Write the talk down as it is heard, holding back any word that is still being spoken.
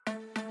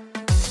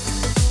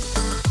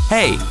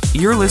Hey,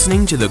 you're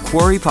listening to the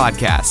Quarry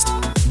Podcast.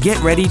 Get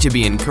ready to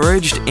be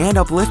encouraged and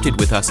uplifted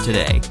with us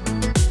today.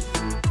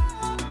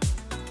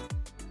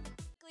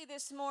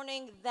 This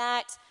morning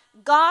that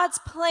God's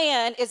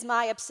plan is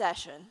my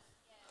obsession.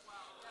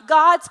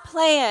 God's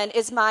plan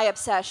is my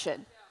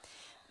obsession.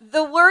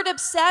 The word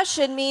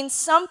obsession means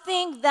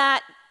something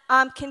that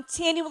I'm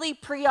continually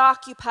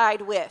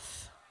preoccupied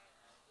with.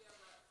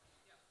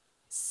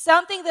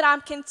 Something that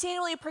I'm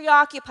continually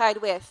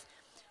preoccupied with.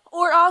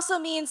 Or it also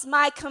means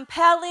my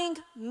compelling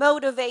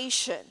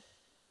motivation.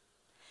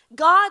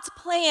 God's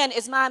plan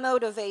is my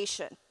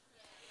motivation.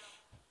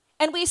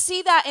 And we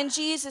see that in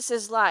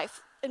Jesus'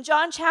 life. In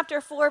John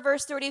chapter 4,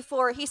 verse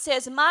 34, he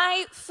says,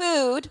 my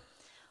food,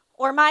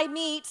 or my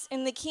meat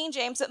in the King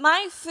James, but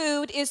my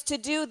food is to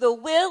do the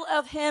will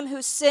of him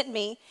who sent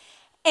me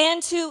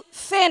and to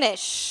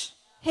finish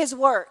his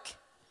work.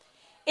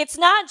 It's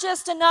not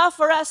just enough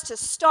for us to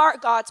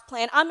start God's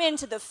plan. I'm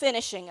into the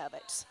finishing of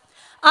it.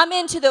 I'm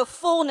into the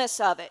fullness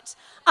of it.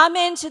 I'm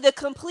into the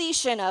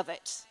completion of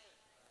it.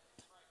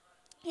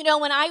 You know,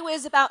 when I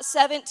was about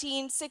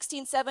 16,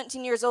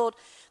 17 years old,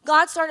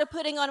 God started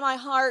putting on my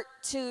heart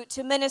to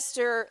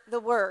minister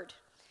the word.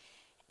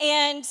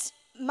 And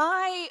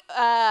my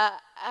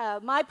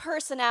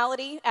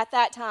personality at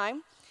that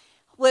time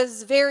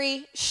was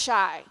very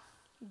shy,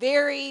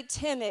 very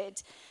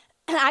timid.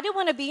 I didn't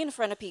want to be in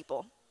front of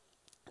people.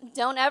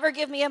 Don't ever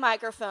give me a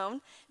microphone.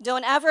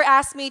 Don't ever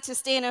ask me to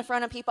stand in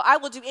front of people. I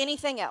will do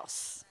anything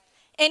else.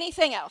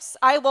 Anything else.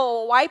 I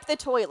will wipe the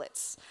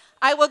toilets.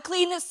 I will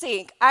clean the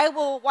sink. I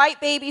will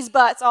wipe babies'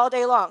 butts all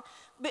day long.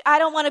 But I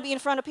don't want to be in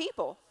front of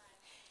people.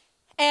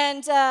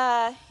 And,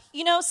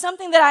 you know,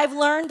 something that I've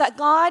learned, that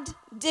God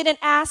didn't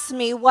ask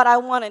me what I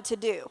wanted to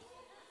do.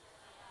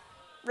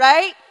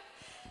 Right?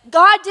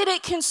 God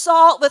didn't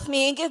consult with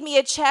me and give me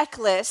a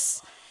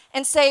checklist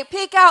and say,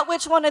 pick out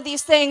which one of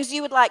these things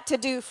you would like to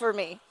do for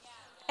me.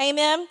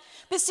 Amen?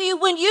 But see,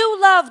 when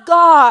you love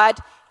God,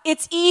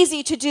 it's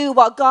easy to do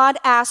what God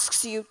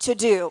asks you to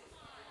do.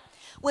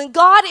 When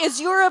God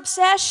is your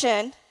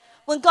obsession,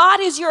 when God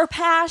is your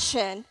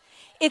passion,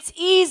 it's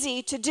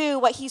easy to do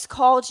what he's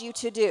called you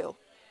to do.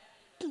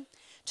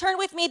 Turn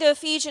with me to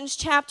Ephesians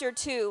chapter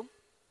 2.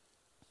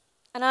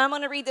 And I'm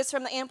going to read this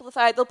from the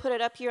Amplified. They'll put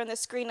it up here on the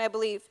screen, I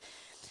believe.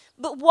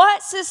 But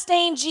what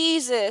sustained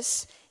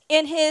Jesus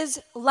in his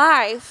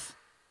life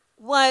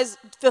was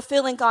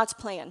fulfilling God's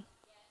plan.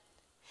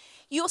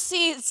 You'll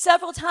see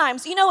several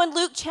times, you know, in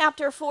Luke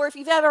chapter 4, if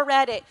you've ever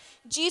read it,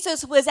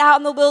 Jesus was out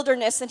in the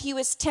wilderness and he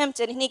was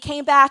tempted and he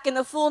came back in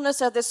the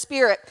fullness of the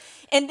Spirit.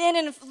 And then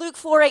in Luke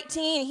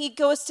 4:18, he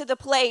goes to the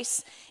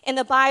place in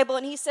the Bible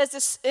and he says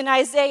this in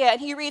Isaiah,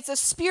 and he reads, the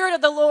Spirit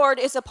of the Lord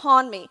is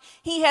upon me.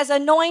 He has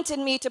anointed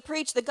me to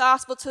preach the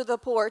gospel to the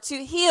poor,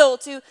 to heal,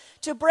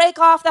 to break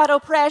off that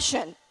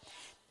oppression.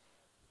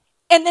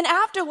 And then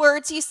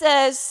afterwards, he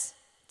says,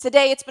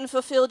 today it's been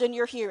fulfilled in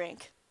your hearing.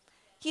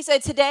 He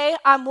said, today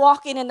I'm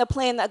walking in the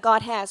plan that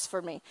God has for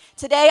me.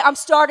 Today I'm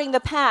starting the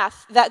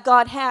path that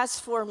God has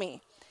for me.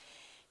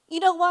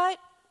 You know what?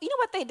 You know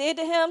what they did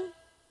to him?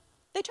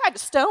 They tried to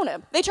stone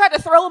him. They tried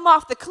to throw him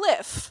off the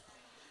cliff.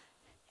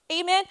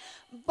 Amen?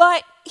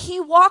 But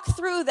he walked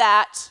through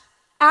that,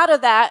 out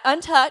of that,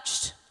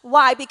 untouched.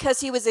 Why?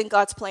 Because he was in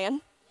God's plan.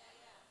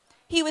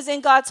 He was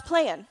in God's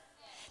plan.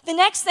 The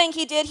next thing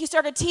he did, he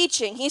started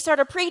teaching. He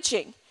started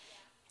preaching.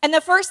 And the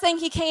first thing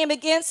he came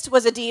against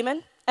was a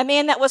demon, a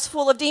man that was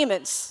full of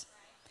demons.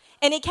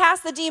 And he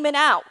cast the demon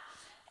out.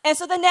 And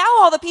so then now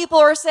all the people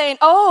are saying,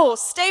 oh,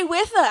 stay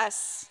with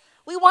us.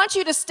 We want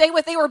you to stay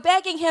with. They were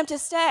begging him to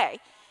stay.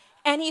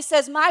 And he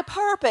says, my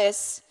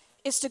purpose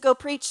is to go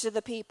preach to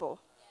the people.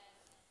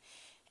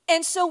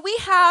 And so we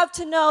have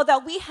to know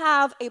that we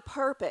have a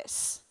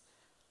purpose.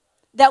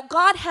 That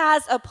God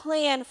has a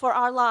plan for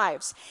our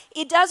lives.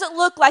 It doesn't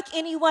look like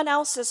anyone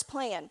else's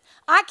plan.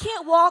 I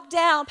can't walk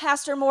down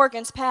Pastor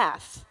Morgan's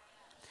path.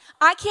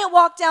 I can't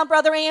walk down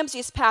Brother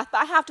Ramsey's path, but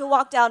I have to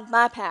walk down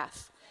my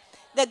path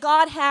that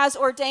God has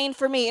ordained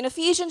for me. In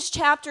Ephesians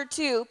chapter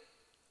 2,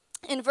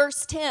 in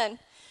verse 10,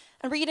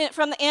 I'm reading it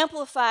from the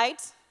Amplified,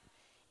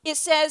 it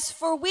says,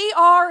 for we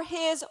are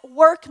his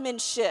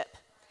workmanship,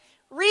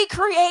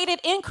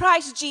 recreated in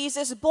Christ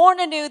Jesus, born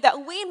anew,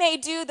 that we may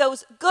do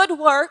those good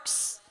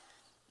works.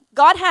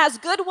 God has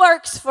good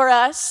works for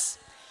us,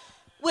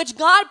 which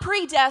God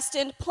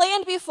predestined,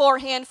 planned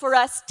beforehand for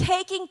us,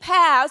 taking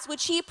paths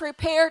which he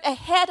prepared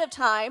ahead of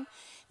time,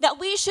 that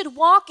we should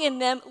walk in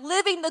them,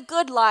 living the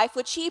good life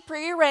which he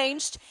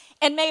prearranged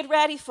and made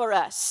ready for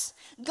us.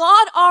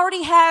 God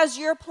already has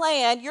your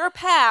plan, your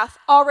path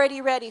already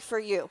ready for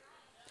you.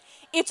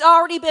 It's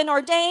already been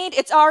ordained,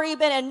 it's already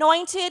been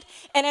anointed,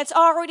 and it's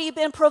already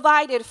been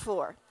provided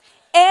for.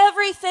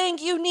 Everything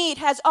you need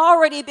has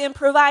already been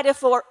provided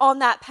for on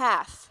that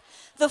path.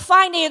 The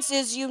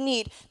finances you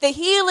need, the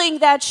healing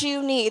that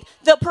you need,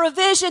 the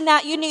provision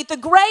that you need, the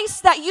grace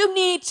that you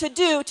need to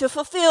do to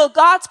fulfill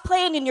God's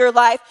plan in your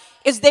life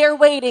is there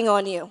waiting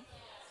on you.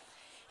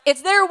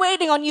 It's there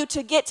waiting on you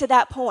to get to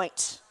that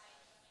point.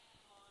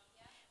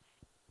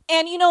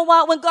 And you know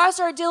what? When God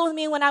started dealing with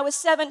me when I was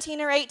 17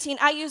 or 18,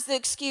 I used the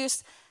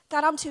excuse,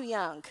 God, I'm too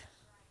young.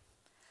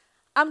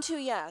 I'm too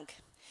young.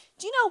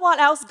 Do you know what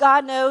else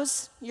God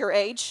knows? Your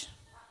age.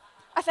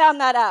 I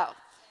found that out.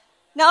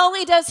 Not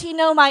only does he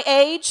know my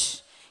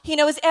age, he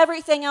knows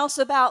everything else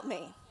about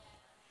me.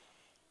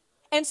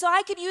 And so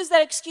I could use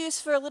that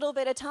excuse for a little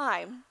bit of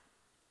time.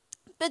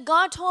 But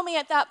God told me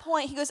at that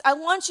point, he goes, I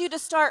want you to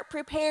start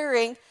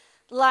preparing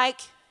like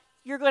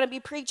you're going to be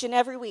preaching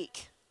every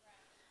week.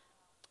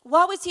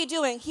 What was he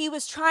doing? He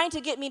was trying to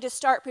get me to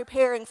start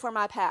preparing for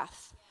my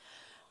path.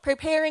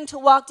 Preparing to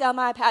walk down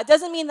my path.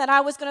 Doesn't mean that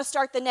I was going to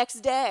start the next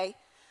day,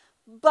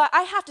 but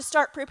I have to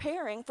start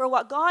preparing for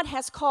what God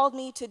has called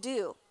me to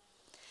do.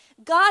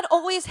 God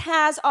always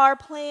has our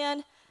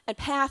plan and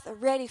path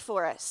ready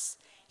for us.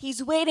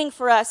 He's waiting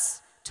for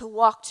us to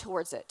walk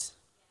towards it.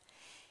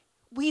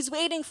 He's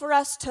waiting for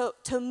us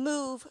to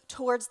move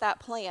towards that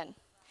plan.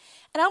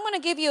 And I'm going to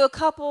give you a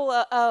couple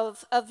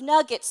of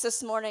nuggets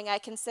this morning, I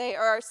can say,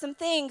 or some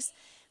things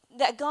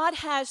that God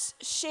has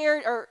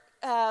shared or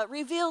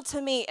revealed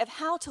to me of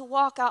how to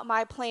walk out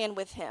my plan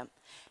with him,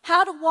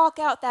 how to walk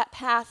out that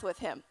path with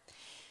him.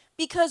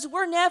 Because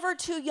we're never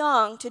too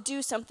young to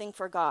do something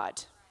for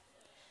God.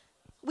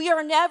 We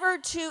are never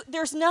too,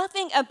 there's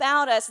nothing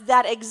about us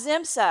that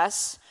exempts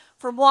us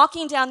from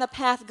walking down the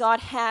path God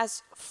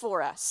has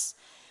for us.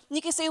 And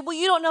you can say, well,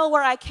 you don't know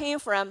where I came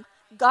from.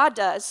 God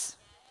does.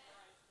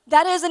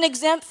 That is an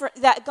exempt for,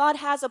 that God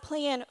has a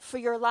plan for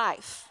your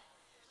life.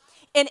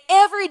 And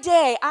every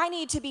day I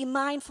need to be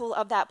mindful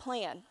of that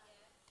plan.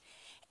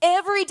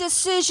 Every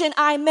decision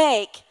I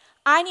make,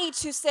 I need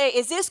to say,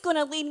 is this going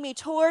to lead me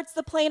towards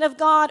the plan of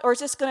God, or is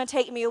this going to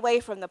take me away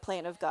from the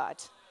plan of God?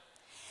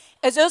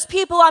 Is those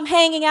people I'm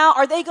hanging out,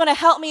 are they going to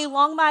help me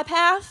along my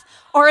path,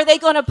 or are they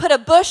going to put a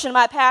bush in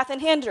my path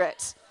and hinder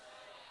it?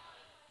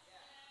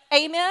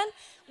 Amen?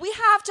 We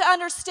have to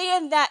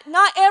understand that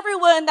not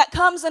everyone that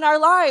comes in our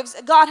lives,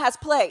 God has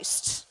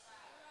placed.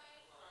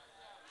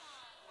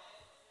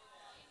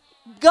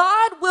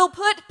 God will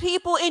put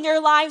people in your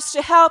lives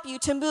to help you,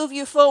 to move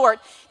you forward.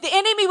 The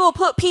enemy will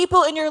put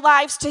people in your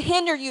lives to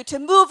hinder you, to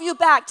move you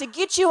back, to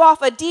get you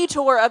off a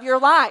detour of your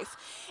life.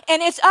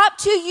 And it's up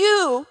to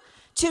you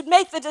to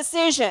make the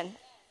decision,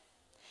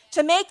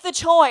 to make the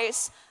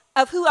choice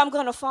of who I'm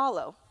going to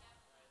follow.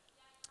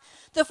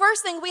 The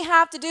first thing we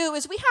have to do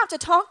is we have to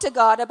talk to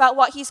God about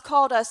what he's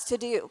called us to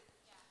do.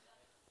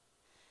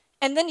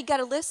 And then you got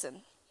to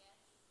listen.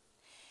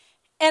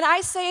 And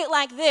I say it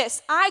like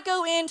this. I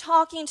go in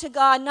talking to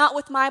God not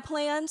with my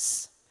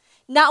plans,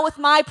 not with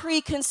my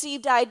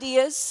preconceived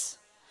ideas,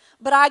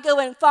 but I go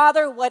in,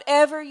 Father,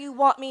 whatever you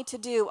want me to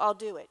do, I'll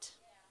do it.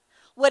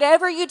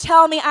 Whatever you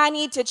tell me I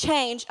need to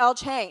change, I'll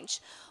change.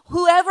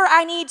 Whoever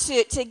I need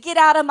to get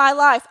out of my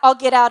life, I'll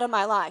get out of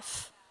my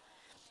life.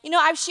 You know,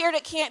 I've shared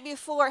at camp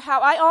before how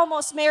I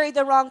almost married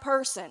the wrong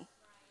person.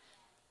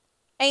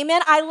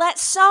 Amen. I let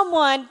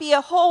someone be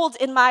a hold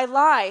in my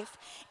life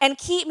and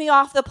keep me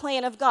off the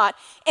plan of God.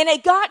 And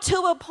it got to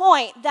a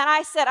point that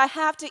I said I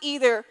have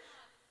to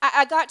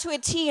I got to a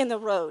T in the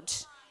road.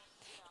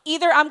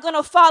 Either I'm going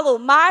to follow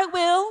my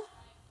will,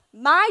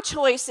 my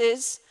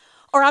choices,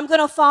 or I'm going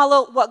to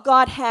follow what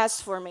God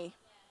has for me.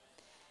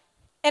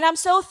 And I'm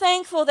so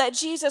thankful that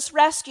Jesus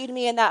rescued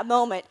me in that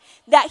moment,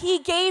 that he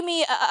gave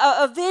me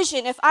a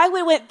vision, if I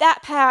went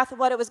that path,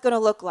 what it was going to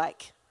look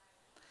like.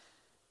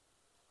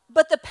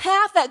 But the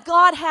path that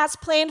God has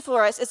planned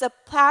for us is a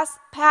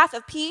path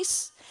of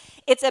peace.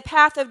 It's a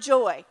path of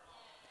joy.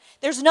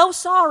 There's no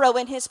sorrow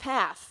in his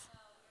path.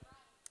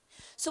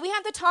 So we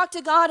have to talk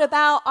to God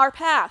about our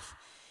path.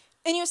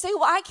 And you say,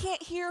 well, I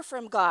can't hear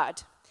from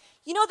God.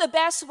 You know, the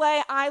best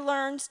way I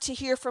learned to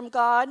hear from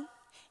God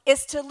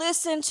is to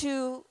listen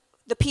to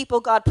the people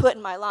God put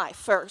in my life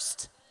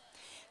first.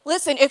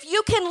 Listen, if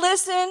you can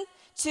listen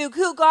to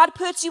who God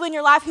puts you in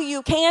your life, who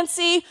you can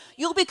see,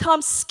 you'll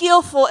become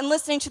skillful in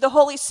listening to the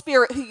Holy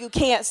Spirit who you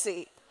can't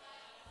see.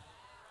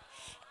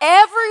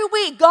 Every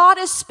week, God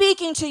is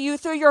speaking to you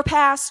through your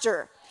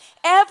pastor.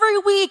 Every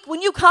week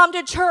when you come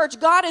to church,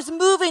 God is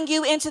moving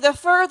you into the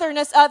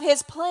furtherness of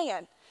his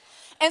plan.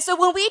 And so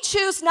when we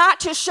choose not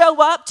to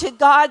show up to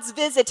God's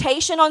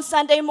visitation on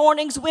Sunday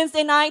mornings,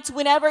 Wednesday nights,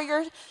 whenever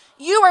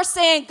you are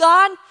saying,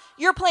 God,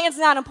 your plan's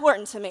not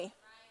important to me.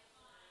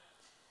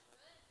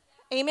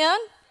 Amen?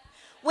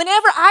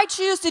 Whenever I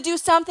choose to do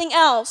something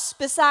else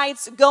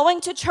besides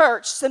going to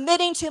church,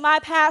 submitting to my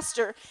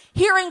pastor,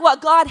 hearing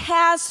what God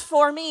has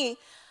for me,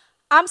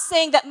 I'm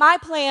saying that my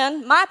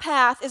plan, my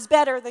path is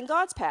better than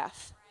God's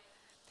path.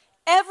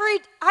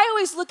 I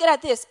always look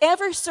at this.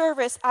 Every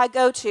service I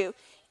go to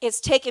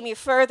is taking me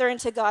further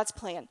into God's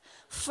plan,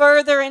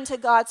 further into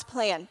God's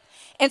plan.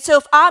 And so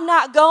if I'm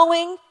not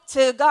going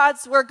to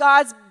where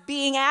God's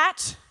being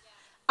at,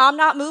 I'm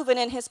not moving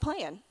in his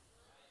plan.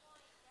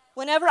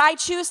 Whenever I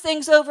choose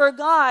things over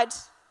God,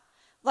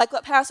 like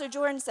what Pastor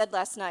Jordan said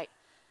last night,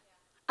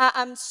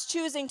 I'm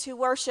choosing to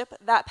worship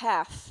that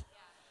path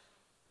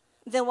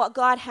than what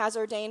God has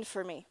ordained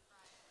for me.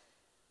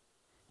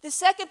 The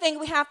second thing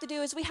we have to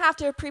do is we have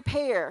to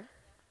prepare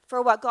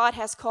for what God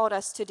has called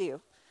us to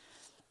do.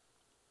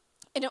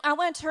 And I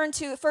want to turn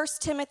to 1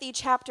 Timothy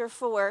chapter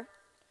 4.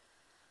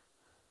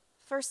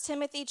 1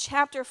 Timothy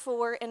chapter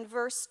 4 and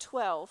verse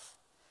 12.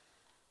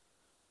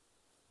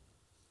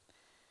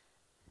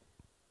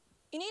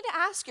 You need to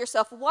ask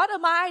yourself, what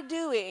am I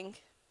doing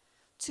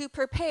to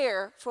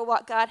prepare for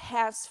what God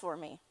has for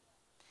me?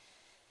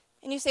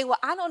 And you say, well,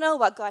 I don't know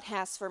what God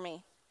has for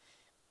me.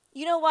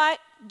 You know what?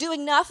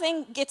 Doing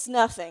nothing gets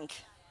nothing.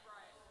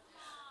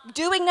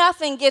 Doing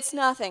nothing gets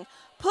nothing.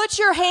 Put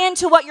your hand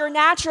to what your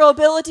natural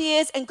ability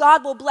is, and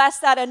God will bless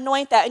that,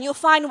 anoint that, and you'll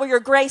find where your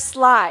grace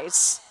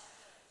lies.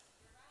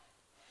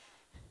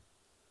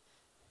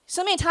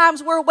 So many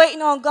times we're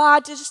waiting on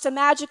God to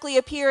magically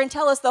appear and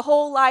tell us the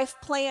whole life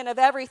plan of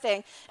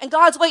everything. And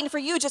God's waiting for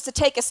you just to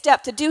take a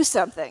step to do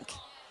something.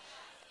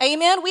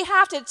 Amen? We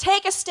have to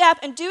take a step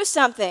and do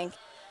something.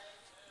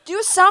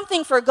 Do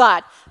something for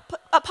God.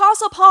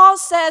 Apostle Paul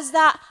says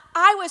that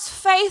I was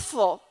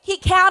faithful. He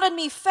counted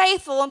me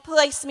faithful and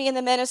placed me in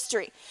the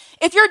ministry.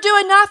 If you're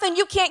doing nothing,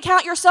 you can't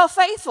count yourself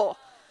faithful.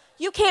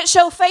 You can't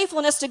show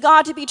faithfulness to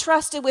God to be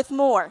trusted with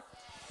more.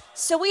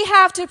 So we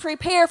have to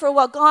prepare for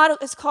what God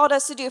has called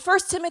us to do. 1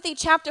 Timothy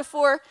chapter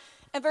 4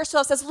 and verse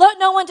 12 says, let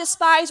no one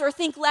despise or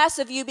think less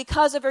of you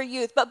because of your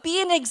youth, but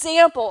be an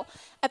example,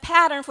 a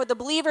pattern for the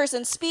believers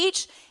in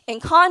speech, in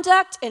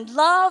conduct, in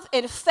love,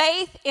 in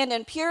faith, and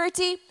in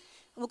purity.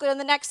 We'll go to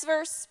the next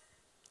verse.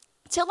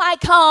 Till I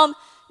come,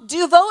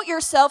 devote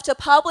yourself to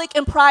public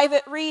and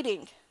private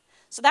reading.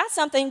 So that's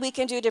something we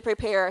can do to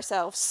prepare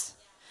ourselves.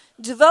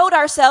 Devote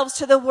ourselves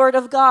to the Word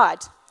of God.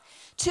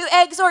 To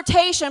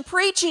exhortation,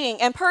 preaching,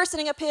 and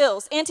personal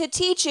appeals, and to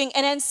teaching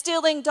and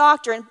instilling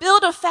doctrine.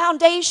 Build a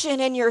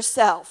foundation in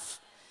yourself.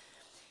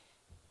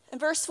 In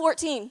verse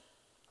 14,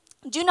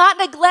 do not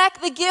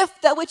neglect the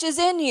gift that which is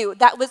in you.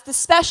 That was the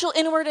special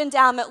inward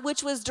endowment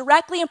which was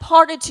directly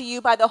imparted to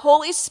you by the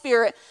Holy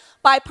Spirit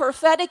by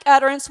prophetic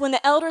utterance when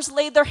the elders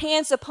laid their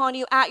hands upon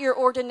you at your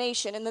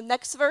ordination. In the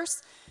next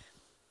verse,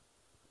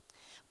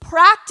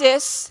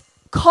 practice,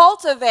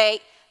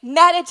 cultivate,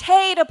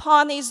 meditate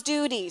upon these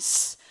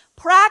duties.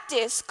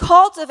 Practice,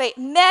 cultivate,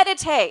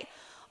 meditate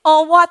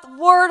on what the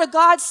Word of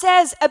God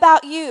says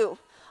about you,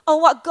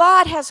 on what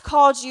God has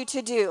called you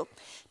to do.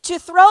 To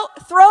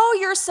throw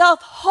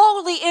yourself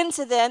wholly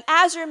into them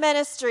as your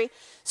ministry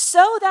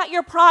so that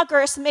your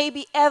progress may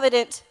be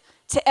evident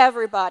to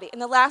everybody. In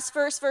the last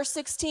verse, verse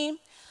 16,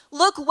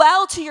 look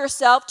well to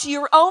yourself, to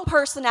your own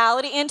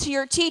personality, and to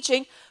your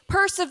teaching.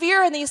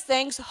 Persevere in these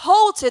things,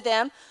 hold to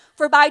them,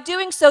 for by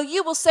doing so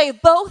you will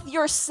save both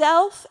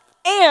yourself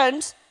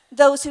and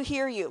those who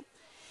hear you.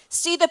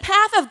 See, the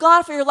path of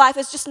God for your life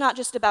is just not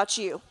just about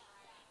you.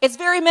 It's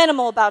very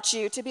minimal about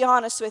you, to be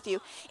honest with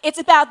you. It's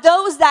about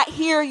those that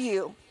hear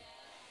you.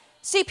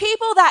 See,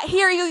 people that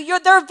hear you,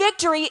 their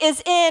victory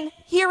is in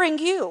hearing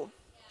you.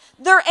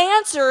 Their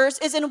answers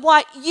is in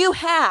what you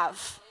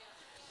have.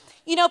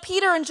 You know,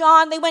 Peter and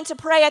John, they went to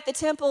pray at the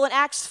temple in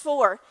Acts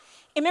 4.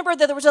 And remember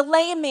that there was a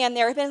lame man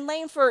there. He'd been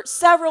lame for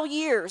several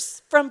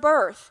years from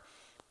birth.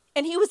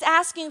 And he was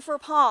asking for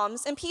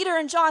palms. And Peter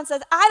and John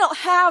said, I don't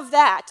have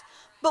that.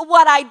 But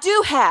what I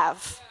do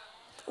have,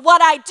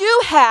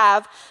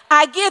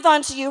 I give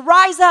unto you.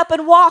 Rise up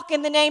and walk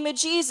in the name of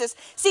Jesus.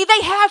 See,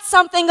 they had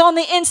something on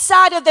the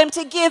inside of them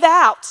to give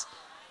out.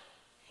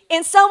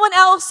 In someone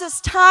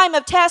else's time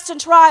of test and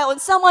trial, in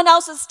someone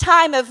else's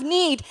time of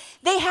need,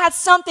 they had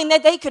something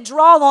that they could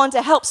draw on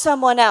to help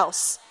someone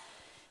else.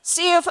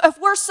 See, if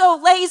we're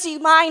so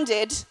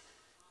lazy-minded,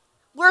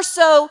 we're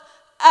so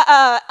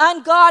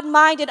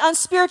un-God-minded,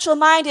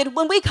 unspiritual-minded,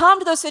 when we come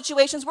to those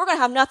situations, we're going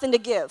to have nothing to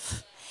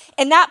give.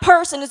 And that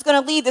person is going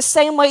to leave the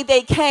same way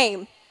they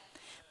came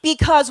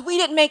because we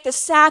didn't make the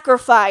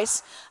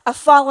sacrifice of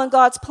following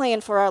God's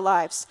plan for our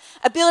lives,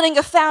 of building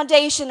a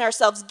foundation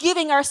ourselves,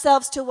 giving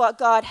ourselves to what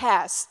God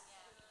has.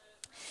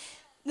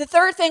 The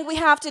third thing we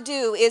have to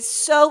do is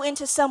sow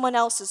into someone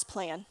else's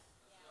plan.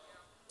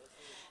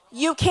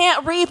 You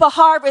can't reap a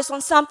harvest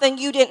on something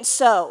you didn't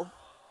sow.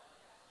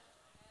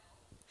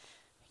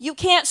 You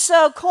can't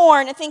sow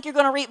corn and think you're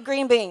going to reap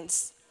green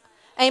beans.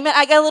 Amen.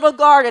 I got a little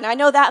garden. I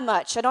know that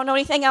much. I don't know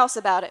anything else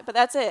about it, but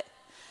that's it.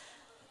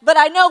 But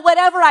I know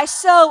whatever I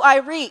sow, I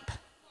reap.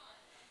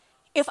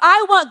 If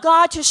I want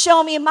God to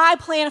show me my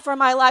plan for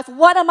my life,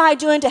 what am I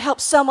doing to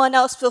help someone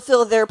else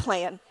fulfill their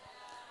plan?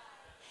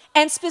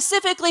 And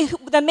specifically,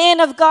 the man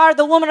of God,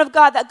 the woman of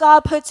God that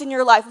God puts in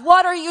your life,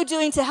 what are you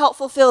doing to help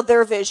fulfill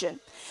their vision?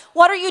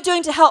 What are you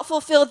doing to help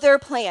fulfill their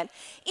plan?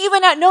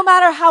 Even no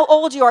matter how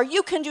old you are,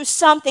 you can do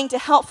something to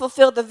help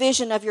fulfill the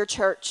vision of your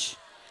church.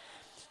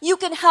 You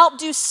can help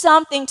do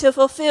something to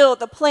fulfill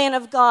the plan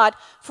of God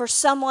for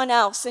someone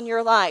else in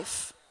your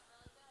life.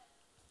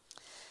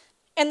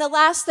 And the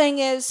last thing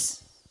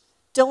is,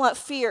 don't let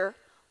fear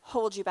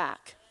hold you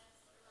back.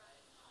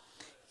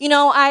 You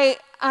know, when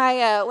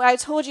I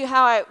told you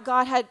how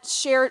God had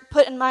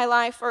put in my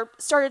life, or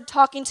started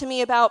talking to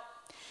me about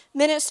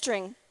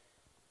ministering,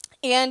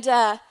 and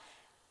that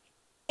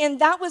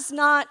was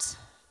not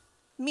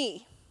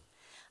me.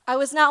 I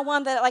was not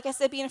one that, like I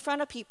said, be in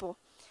front of people.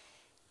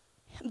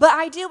 But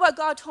I did what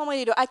God told me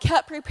to do. I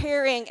kept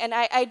preparing, and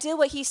I did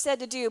what he said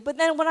to do. But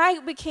then when I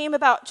became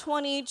about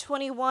 20,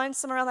 21,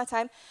 somewhere around that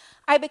time,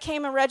 I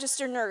became a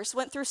registered nurse,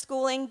 went through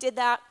schooling, did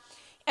that.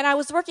 And I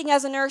was working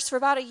as a nurse for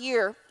about a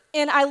year,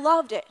 and I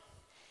loved it.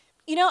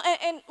 You know,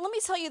 and let me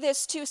tell you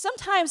this too.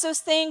 Sometimes those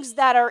things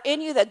that are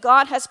in you that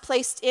God has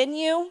placed in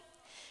you,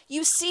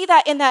 you see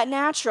that in that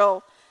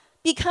natural.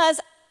 Because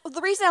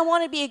the reason I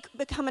wanted to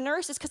become a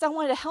nurse is because I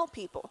wanted to help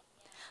people.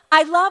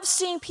 I love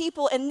seeing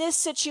people in this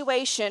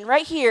situation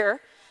right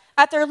here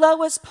at their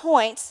lowest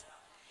point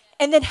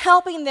and then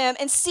helping them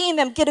and seeing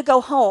them get to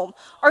go home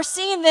or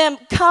seeing them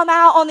come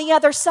out on the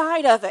other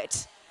side of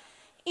it.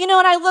 You know,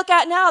 and I look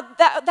at now,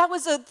 that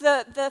was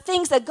the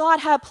things that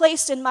God had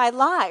placed in my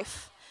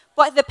life,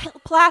 but the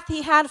path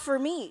he had for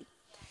me.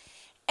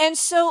 And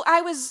so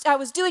I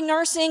was doing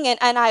nursing,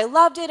 and I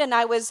loved it, and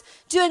I was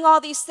doing all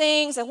these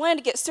things. I wanted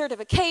to get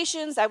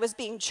certifications. I was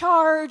being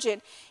charged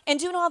and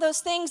doing all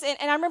those things.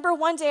 And I remember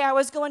one day I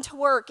was going to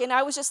work, and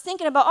I was just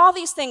thinking about all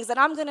these things that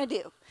I'm going to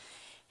do.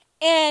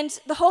 And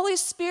the Holy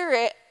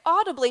Spirit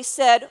audibly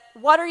said,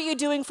 "What are you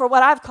doing for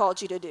what I've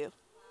called you to do?"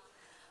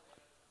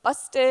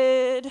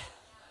 Busted.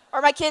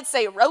 Or my kids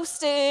say,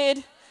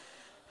 roasted.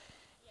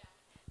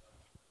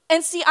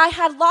 And see, I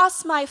had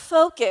lost my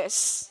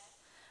focus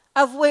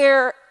of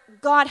where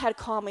God had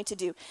called me to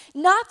do.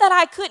 Not that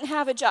I couldn't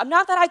have a job,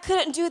 not that I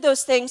couldn't do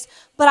those things,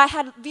 but I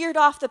had veered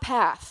off the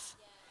path.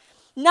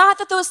 Not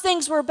that those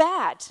things were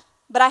bad,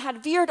 but I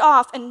had veered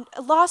off and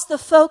lost the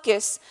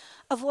focus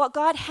of what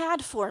God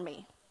had for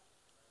me.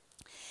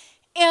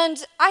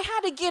 And I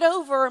had to get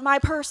over my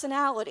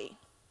personality.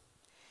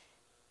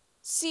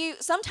 See,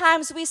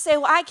 sometimes we say,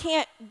 well, I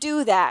can't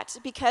do that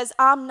because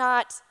I'm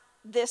not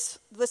this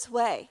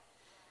way.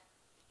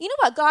 You know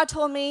what God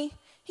told me?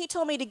 He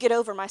told me to get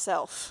over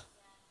myself.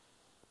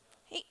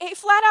 He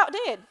flat out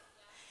did.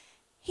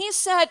 He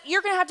said,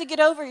 you're going to have to get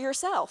over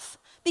yourself.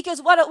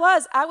 Because what it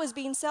was, I was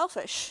being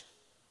selfish.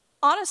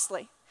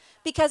 Honestly.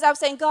 Because I was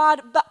saying,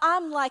 God, but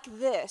I'm like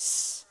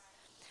this.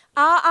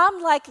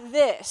 I'm like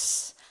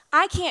this.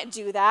 I can't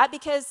do that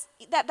because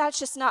that's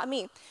just not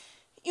me.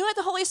 You know what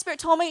the Holy Spirit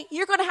told me?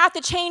 You're going to have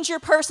to change your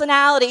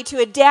personality to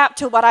adapt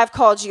to what I've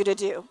called you to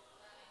do.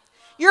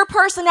 Your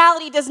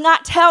personality does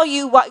not tell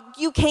you what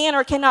you can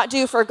or cannot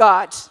do for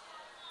God.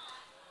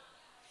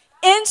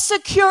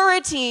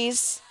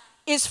 Insecurities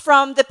is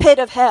from the pit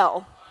of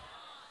hell.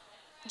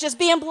 Just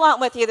being blunt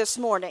with you this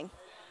morning.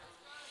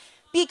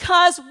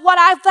 Because what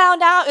I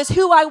found out is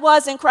who I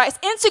was in Christ.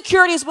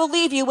 Insecurities will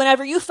leave you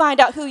whenever you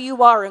find out who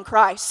you are in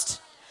Christ.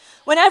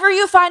 Whenever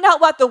you find out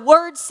what the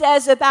Word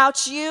says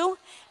about you,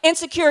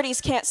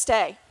 insecurities can't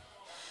stay.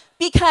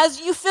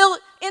 Because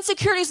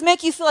insecurities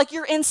make you feel like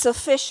you're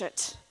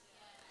insufficient.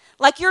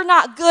 Like you're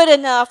not good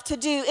enough to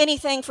do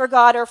anything for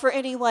God or for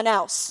anyone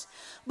else.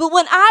 But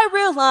when I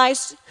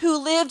realized who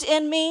lived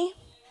in me,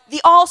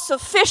 the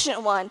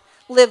all-sufficient one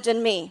lived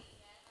in me.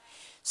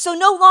 So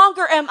no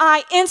longer am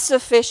I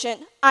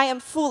insufficient, I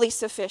am fully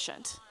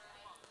sufficient.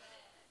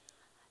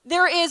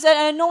 There is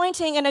an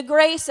anointing and a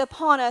grace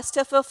upon us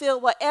to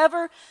fulfill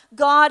whatever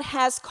God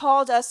has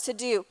called us to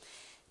do.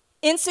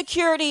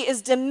 Insecurity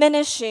is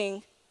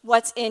diminishing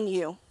what's in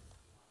you.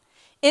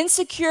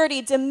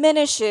 Insecurity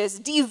diminishes,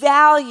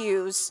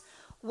 devalues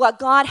what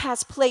God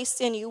has placed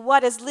in you,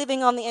 what is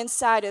living on the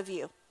inside of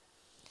you.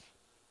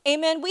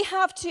 Amen. We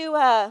have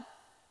to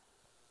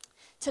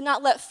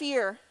not let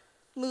fear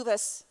move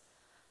us,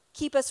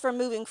 keep us from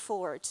moving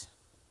forward.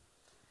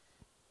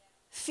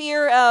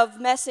 Fear of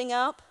messing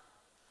up,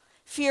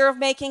 fear of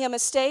making a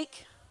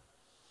mistake.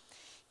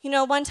 You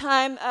know, one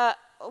time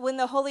when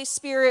the Holy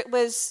Spirit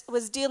was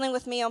dealing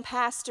with me on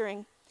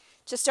pastoring,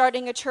 just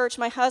starting a church,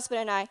 my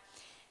husband and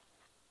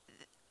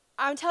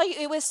I'm telling you,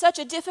 it was such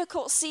a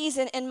difficult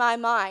season in my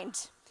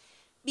mind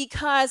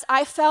because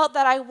I felt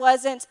that I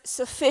wasn't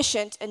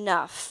sufficient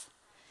enough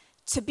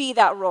to be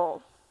that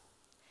role.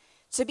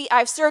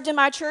 I've served in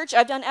my church,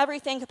 I've done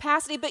everything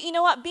capacity, but you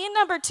know what? Being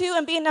number 2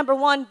 and being number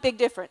 1, big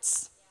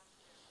difference.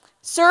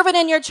 Serving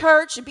in your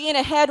church, being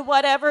a head,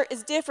 whatever,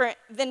 is different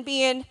than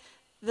being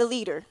the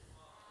leader.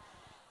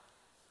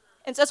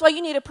 And so that's why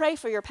you need to pray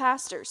for your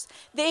pastors.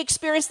 They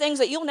experience things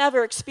that you'll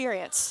never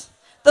experience.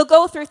 They'll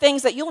go through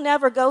things that you'll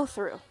never go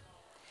through.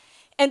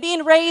 And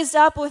being raised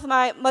up with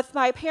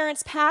my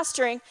parents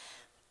pastoring,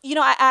 you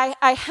know,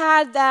 I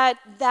had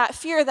that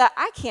fear that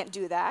I can't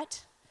do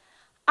that.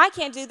 I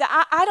can't do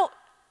that.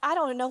 I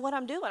don't know what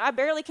I'm doing. I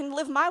barely can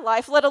live my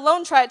life, let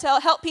alone try to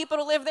help people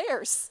to live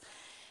theirs.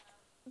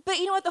 But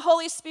you know what the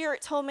Holy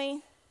Spirit told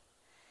me?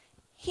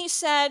 He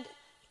said,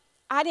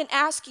 I didn't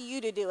ask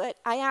you to do it.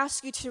 I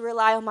asked you to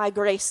rely on my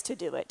grace to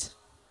do it.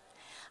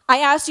 I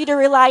asked you to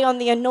rely on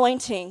the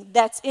anointing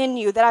that's in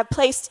you, that I've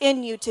placed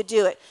in you to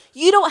do it.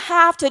 You don't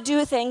have to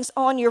do things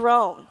on your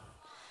own.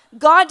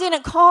 God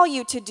didn't call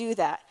you to do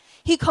that.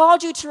 He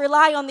called you to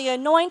rely on the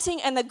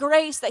anointing and the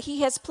grace that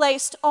he has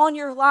placed on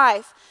your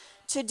life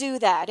to do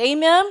that.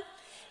 Amen?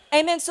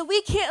 Amen. So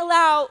we can't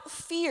allow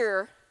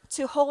fear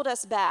to hold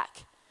us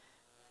back.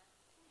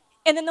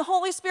 And then the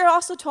Holy Spirit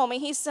also told me,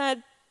 he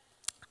said,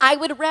 I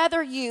would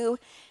rather you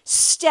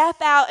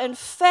step out in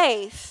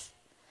faith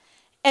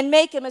and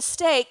make a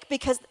mistake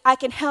because I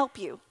can help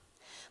you.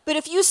 But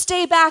if you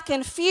stay back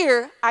in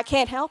fear, I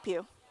can't help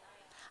you.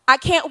 I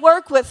can't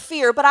work with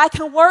fear, but I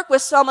can work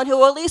with someone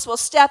who at least will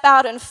step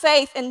out in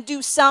faith and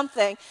do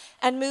something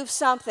and move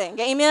something.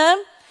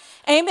 Amen?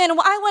 Amen.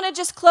 Well, I want to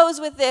just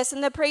close with this,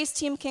 and the praise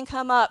team can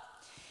come up.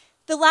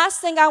 The last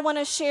thing I want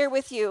to share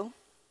with you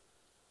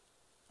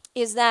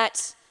is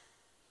that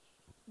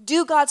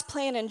do God's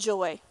plan in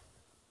joy.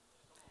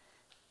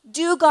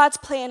 Do God's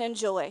plan in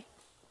joy.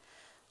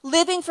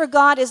 Living for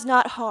God is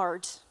not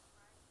hard.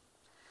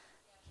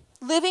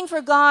 Living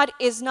for God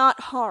is not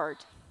hard.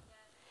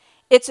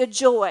 It's a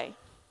joy.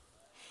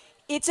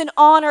 It's an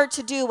honor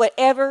to do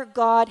whatever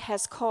God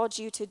has called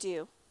you to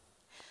do.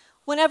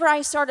 Whenever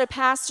I started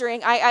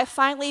pastoring, I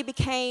finally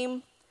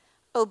became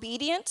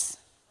obedient,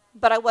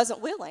 but I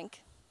wasn't willing.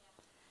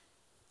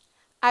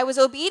 I was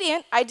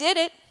obedient, I did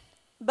it,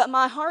 but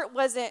my heart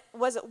wasn't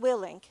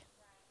willing.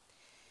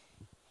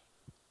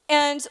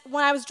 And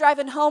when I was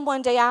driving home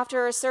one day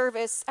after a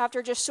service,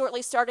 after just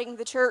shortly starting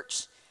the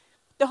church,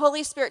 the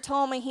Holy Spirit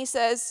told me, he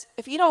says,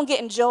 if you don't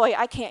get in joy,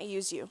 I can't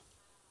use you.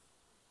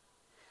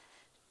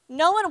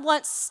 No one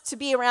wants to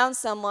be around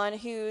someone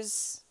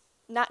who's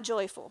not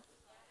joyful,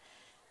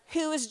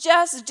 who is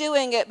just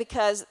doing it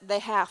because they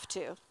have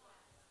to.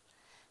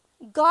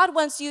 God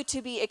wants you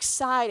to be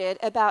excited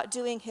about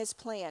doing his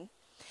plan.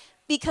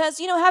 Because,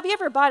 have you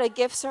ever bought a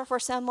gift for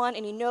someone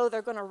and you know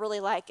they're going to really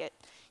like it?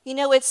 You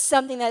know it's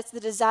something that's the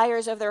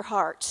desires of their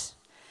heart.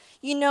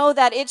 You know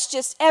that it's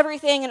just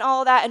everything and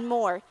all that and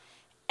more.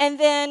 And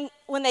then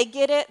when they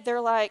get it,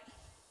 they're like,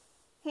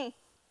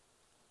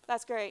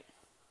 that's great.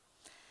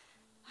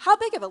 How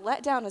big of a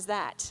letdown is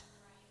that?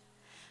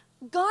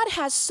 God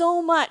has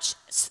so much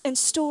in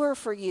store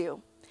for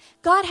you.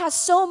 God has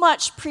so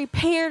much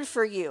prepared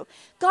for you.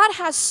 God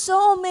has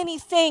so many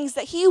things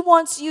that he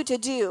wants you to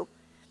do.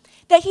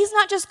 That he's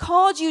not just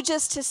called you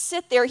just to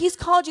sit there. He's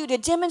called you to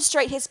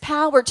demonstrate his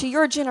power to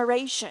your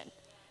generation.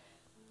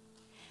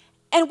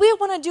 And we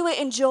want to do it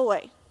in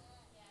joy.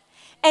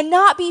 And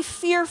not be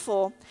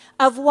fearful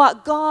of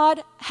what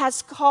God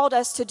has called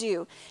us to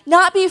do.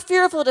 Not be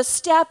fearful to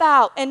step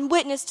out and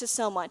witness to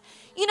someone.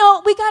 We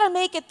got to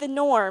make it the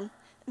norm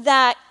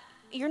that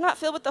you're not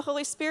filled with the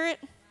Holy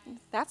Spirit.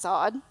 That's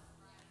odd.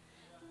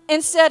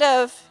 Instead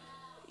of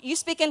you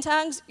speak in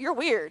tongues, you're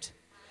weird.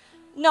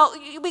 No,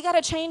 we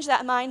got to change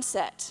that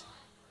mindset.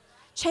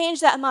 Change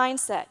that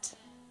mindset.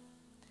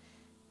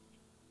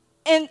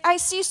 And I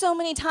see so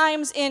many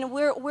times in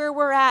where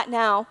we're at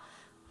now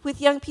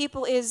with young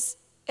people is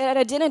an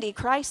identity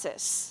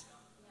crisis.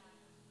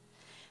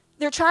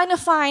 They're trying to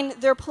find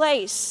their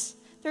place.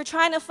 They're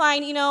trying to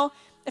find,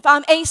 if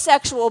I'm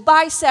asexual,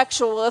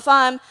 bisexual, if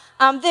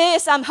I'm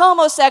this, I'm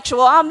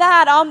homosexual, I'm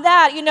that.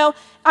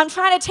 I'm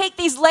trying to take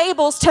these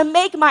labels to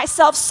make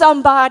myself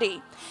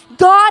somebody.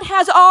 God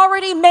has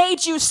already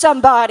made you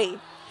somebody.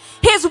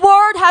 His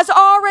word has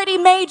already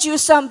made you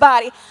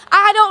somebody.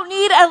 I don't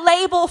need a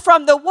label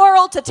from the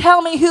world to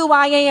tell me who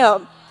I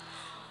am.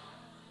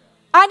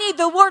 I need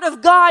the word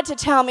of God to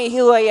tell me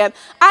who I am.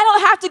 I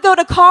don't have to go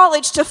to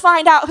college to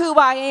find out who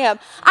I am.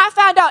 I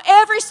found out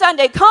every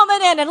Sunday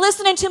coming in and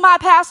listening to my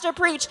pastor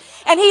preach,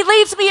 and he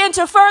leads me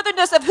into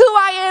furtherness of who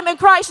I am in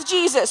Christ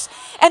Jesus.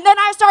 And then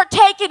I start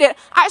taking it.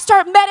 I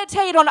start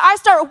meditating on it. I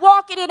start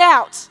walking it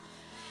out.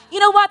 You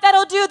know what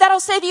that'll do?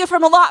 That'll save you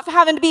from a lot for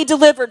having to be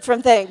delivered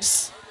from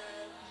things.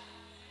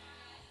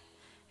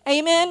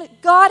 Amen.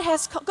 Go ahead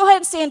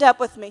and stand up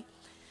with me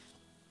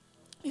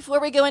before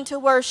we go into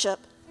worship.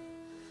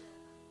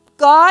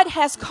 God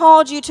has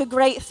called you to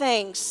great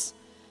things.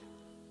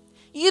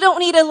 You don't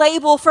need a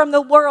label from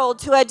the world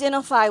to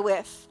identify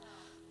with.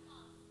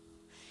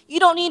 You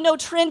don't need no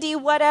trendy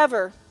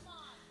whatever.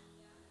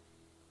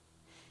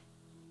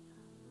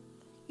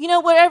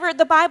 Whatever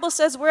the Bible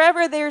says,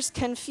 wherever there's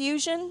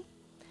confusion,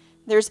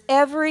 there's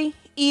every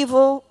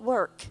evil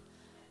work.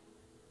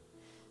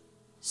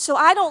 So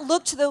I don't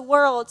look to the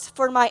world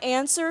for my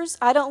answers.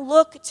 I don't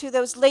look to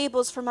those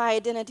labels for my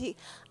identity.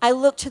 I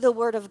look to the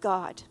Word of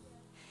God.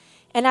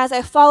 And as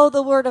I follow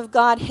the Word of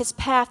God, his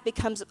path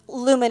becomes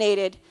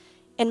illuminated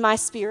in my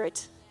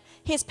spirit.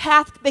 His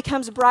path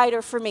becomes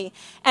brighter for me.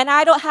 And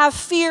I don't have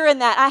fear in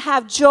that. I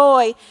have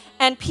joy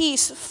and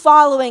peace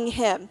following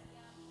him.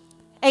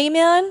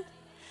 Amen?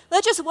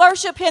 Let's just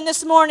worship him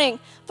this morning.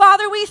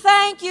 Father, we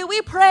thank you.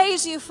 We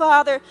praise you,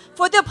 Father,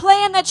 for the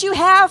plan that you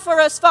have for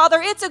us, Father.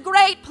 It's a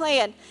great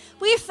plan.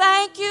 We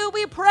thank you.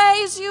 We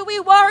praise you. We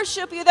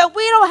worship you that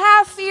we don't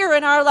have fear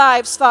in our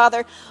lives,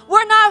 Father.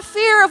 We're not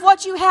fear of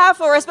what you have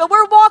for us, but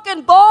we're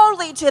walking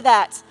boldly to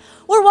that.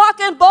 We're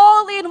walking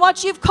boldly in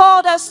what you've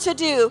called us to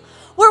do.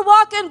 We're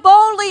walking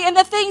boldly in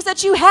the things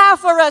that you have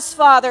for us,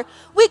 Father.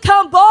 We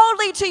come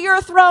boldly to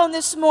your throne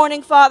this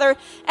morning, Father,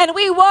 and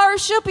we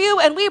worship you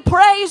and we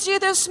praise you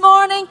this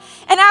morning.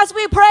 And as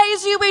we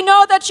praise you, we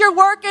know that you're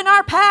working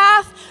our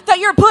path, that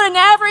you're putting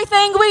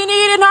everything we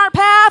need in our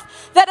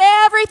path, that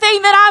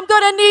everything that I'm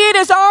going to need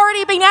has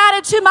already being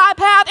added to my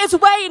path. It's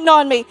waiting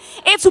on me.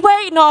 It's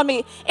waiting on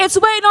me. It's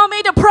waiting on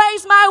me to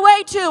praise my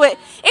way to it.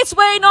 It's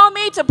waiting on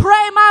me to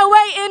pray my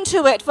way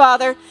into it,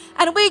 Father.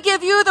 And we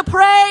give you the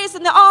praise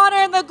and the honor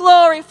and the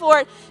glory for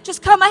it.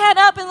 Just come ahead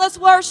up and let's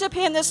worship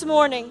him this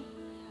morning.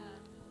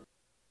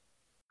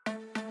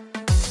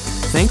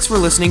 Thanks for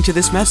listening to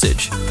this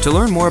message. To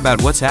learn more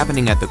about what's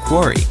happening at the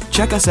Quarry,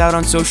 check us out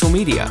on social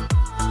media.